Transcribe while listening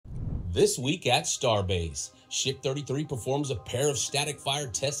This week at Starbase, Ship 33 performs a pair of static fire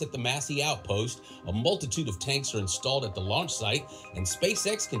tests at the Massey Outpost, a multitude of tanks are installed at the launch site, and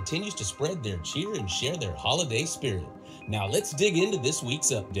SpaceX continues to spread their cheer and share their holiday spirit. Now let's dig into this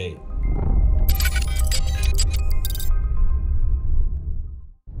week's update.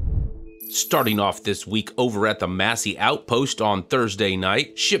 Starting off this week over at the Massey Outpost on Thursday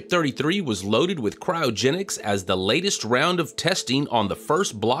night, Ship 33 was loaded with cryogenics as the latest round of testing on the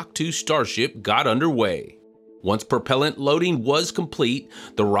first Block 2 Starship got underway. Once propellant loading was complete,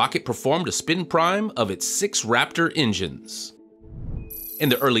 the rocket performed a spin prime of its 6 Raptor engines. In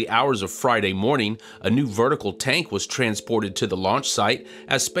the early hours of Friday morning, a new vertical tank was transported to the launch site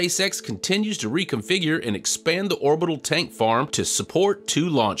as SpaceX continues to reconfigure and expand the orbital tank farm to support 2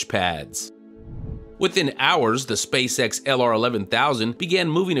 launch pads. Within hours, the SpaceX LR-11000 began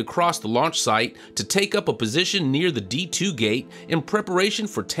moving across the launch site to take up a position near the D2 gate in preparation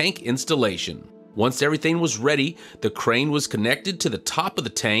for tank installation. Once everything was ready, the crane was connected to the top of the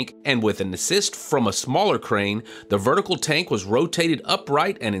tank, and with an assist from a smaller crane, the vertical tank was rotated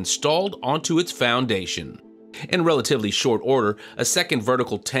upright and installed onto its foundation. In relatively short order, a second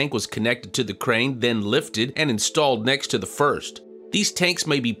vertical tank was connected to the crane, then lifted and installed next to the first. These tanks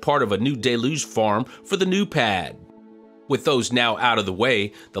may be part of a new deluge farm for the new pad. With those now out of the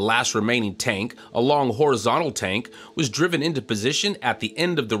way, the last remaining tank, a long horizontal tank, was driven into position at the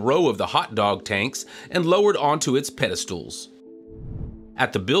end of the row of the hot dog tanks and lowered onto its pedestals.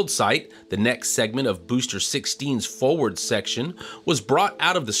 At the build site, the next segment of Booster 16's forward section was brought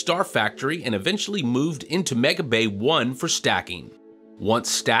out of the Star Factory and eventually moved into Mega Bay 1 for stacking.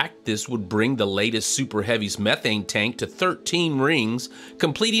 Once stacked, this would bring the latest Super Heavy's methane tank to 13 rings,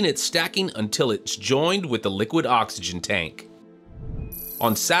 completing its stacking until it's joined with the liquid oxygen tank.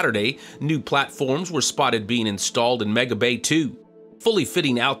 On Saturday, new platforms were spotted being installed in Mega Bay 2. Fully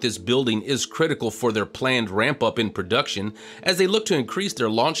fitting out this building is critical for their planned ramp-up in production as they look to increase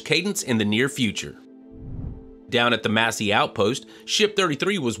their launch cadence in the near future. Down at the Massey Outpost, Ship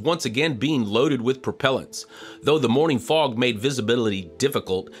 33 was once again being loaded with propellants. Though the morning fog made visibility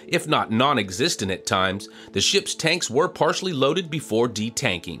difficult, if not non-existent at times, the ship's tanks were partially loaded before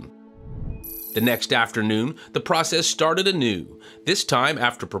detanking. The next afternoon, the process started anew. This time,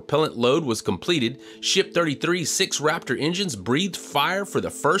 after propellant load was completed, Ship 33's 6 Raptor engines breathed fire for the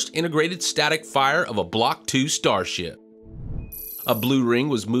first integrated static fire of a Block 2 Starship. A blue ring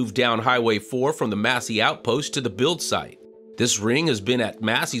was moved down Highway 4 from the Massey Outpost to the build site. This ring has been at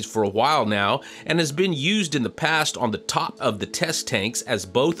Massey's for a while now and has been used in the past on the top of the test tanks as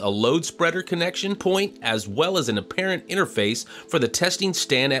both a load spreader connection point as well as an apparent interface for the testing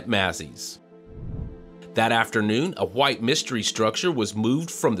stand at Massey's. That afternoon, a white mystery structure was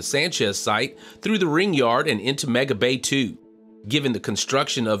moved from the Sanchez site through the ring yard and into Mega Bay 2. Given the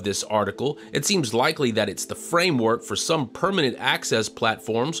construction of this article, it seems likely that it's the framework for some permanent access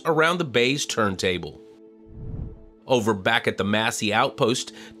platforms around the bay's turntable. Over back at the Massey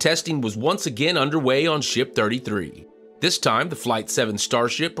Outpost, testing was once again underway on Ship 33. This time, the Flight 7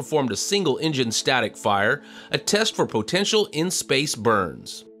 Starship performed a single-engine static fire, a test for potential in-space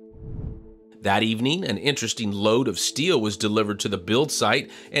burns. That evening, an interesting load of steel was delivered to the build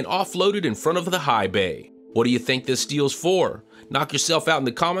site and offloaded in front of the high bay. What do you think this steel's for? Knock yourself out in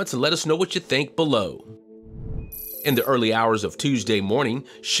the comments and let us know what you think below. In the early hours of Tuesday morning,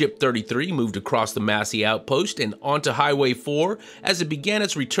 Ship 33 moved across the Massey Outpost and onto Highway 4 as it began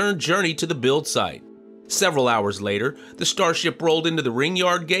its return journey to the build site. Several hours later, the Starship rolled into the ring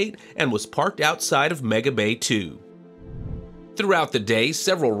yard gate and was parked outside of Mega Bay 2. Throughout the day,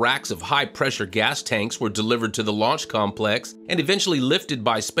 several racks of high-pressure gas tanks were delivered to the launch complex and eventually lifted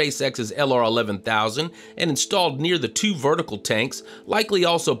by SpaceX's LR-11000 and installed near the 2 vertical tanks, likely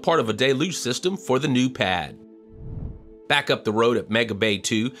also part of a deluge system for the new pad. Back up the road at Mega Bay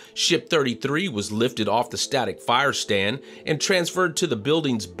 2, Ship 33 was lifted off the static fire stand and transferred to the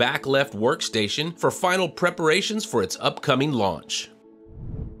building's back left workstation for final preparations for its upcoming launch.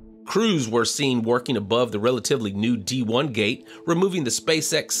 Crews were seen working above the relatively new D1 gate, removing the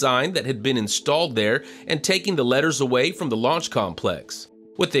SpaceX sign that had been installed there and taking the letters away from the launch complex.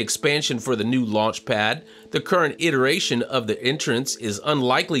 With the expansion for the new launch pad, the current iteration of the entrance is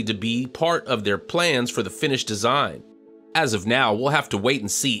unlikely to be part of their plans for the finished design. As of now, we'll have to wait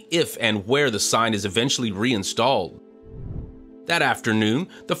and see if and where the sign is eventually reinstalled. That afternoon,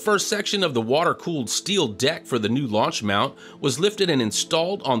 the first section of the water-cooled steel deck for the new launch mount was lifted and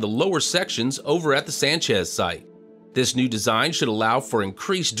installed on the lower sections over at the Sanchez site. This new design should allow for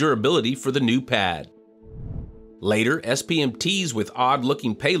increased durability for the new pad. Later, SPMTs with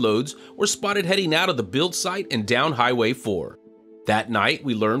odd-looking payloads were spotted heading out of the build site and down Highway 4. That night,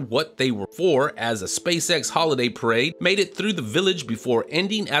 we learned what they were for as a SpaceX holiday parade made it through the village before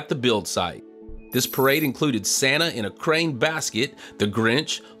ending at the build site. This parade included Santa in a crane basket, the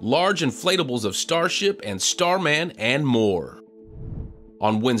Grinch, large inflatables of Starship and Starman, and more.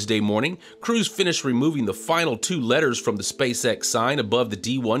 On Wednesday morning, crews finished removing the final 2 letters from the SpaceX sign above the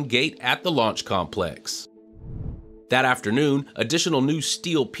D1 gate at the launch complex. That afternoon, additional new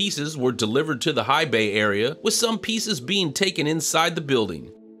steel pieces were delivered to the high bay area, with some pieces being taken inside the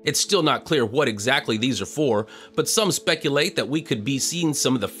building. It's still not clear what exactly these are for, but some speculate that we could be seeing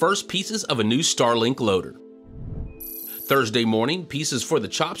some of the first pieces of a new Starlink loader. Thursday morning, pieces for the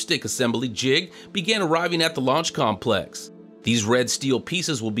chopstick assembly jig began arriving at the launch complex. These red steel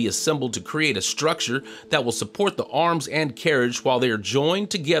pieces will be assembled to create a structure that will support the arms and carriage while they are joined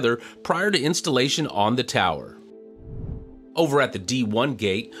together prior to installation on the tower. Over at the D1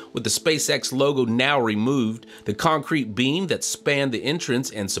 gate, with the SpaceX logo now removed, the concrete beam that spanned the entrance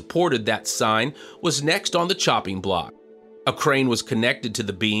and supported that sign was next on the chopping block. A crane was connected to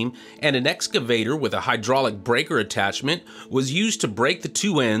the beam, and an excavator with a hydraulic breaker attachment was used to break the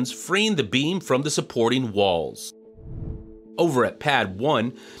 2 ends, freeing the beam from the supporting walls. Over at Pad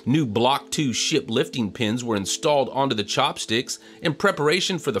 1, new Block 2 ship lifting pins were installed onto the chopsticks in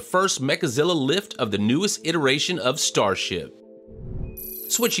preparation for the first Mechazilla lift of the newest iteration of Starship.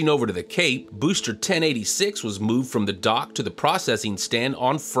 Switching over to the Cape, Booster 1086 was moved from the dock to the processing stand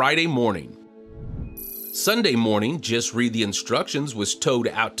on Friday morning. Sunday morning, Just Read the Instructions was towed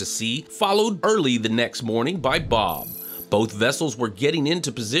out to sea, followed early the next morning by Bob. Both vessels were getting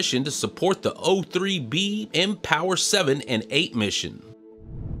into position to support the O3B mPower 7 and 8 mission.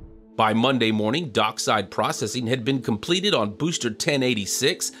 By Monday morning, dockside processing had been completed on Booster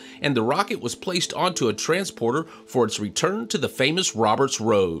 1086, and the rocket was placed onto a transporter for its return to the famous Roberts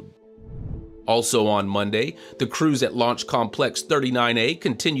Road. Also on Monday, the crews at Launch Complex 39A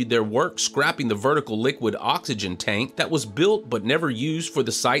continued their work scrapping the vertical liquid oxygen tank that was built but never used for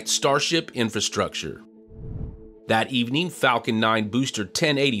the site's Starship infrastructure. That evening, Falcon 9 Booster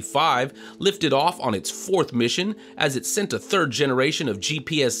 1085 lifted off on its 4th mission as it sent a 3rd generation of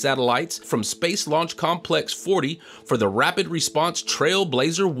GPS satellites from Space Launch Complex 40 for the Rapid Response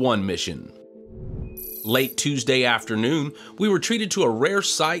Trailblazer 1 mission. Late Tuesday afternoon, we were treated to a rare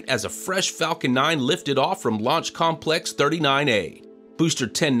sight as a fresh Falcon 9 lifted off from Launch Complex 39A. Booster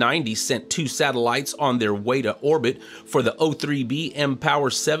 1090 sent 2 satellites on their way to orbit for the O3B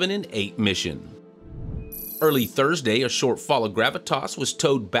mPower 7 and 8 mission. Early Thursday, a short fall of gravitas was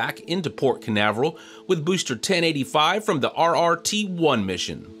towed back into Port Canaveral with Booster 1085 from the RRT-1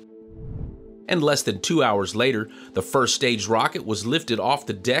 mission. And less than 2 hours later, the first stage rocket was lifted off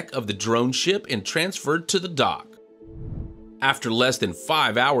the deck of the drone ship and transferred to the dock. After less than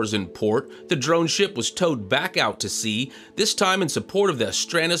 5 hours in port, the drone ship was towed back out to sea, this time in support of the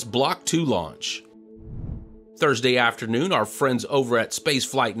Astranus Block 2 launch. Thursday afternoon, our friends over at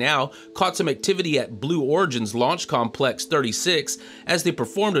Spaceflight Now caught some activity at Blue Origin's Launch Complex 36 as they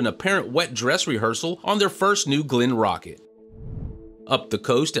performed an apparent wet dress rehearsal on their first New Glenn rocket. Up the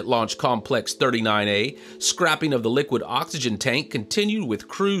coast at Launch Complex 39A, scrapping of the liquid oxygen tank continued with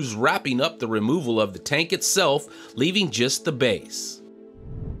crews wrapping up the removal of the tank itself, leaving just the base.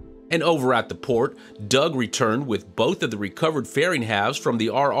 And over at the port, Doug returned with both of the recovered fairing halves from the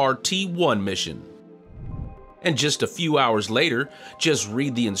RRT-1 mission. And just a few hours later, Just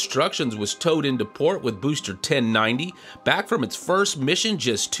Read the Instructions was towed into port with Booster 1090, back from its first mission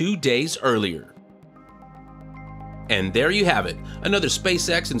just 2 days earlier. And there you have it, another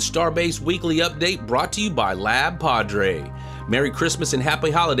SpaceX and Starbase weekly update brought to you by LabPadre. Merry Christmas and Happy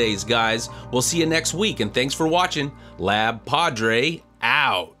Holidays, guys. We'll see you next week, and thanks for watching. LabPadre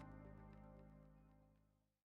out.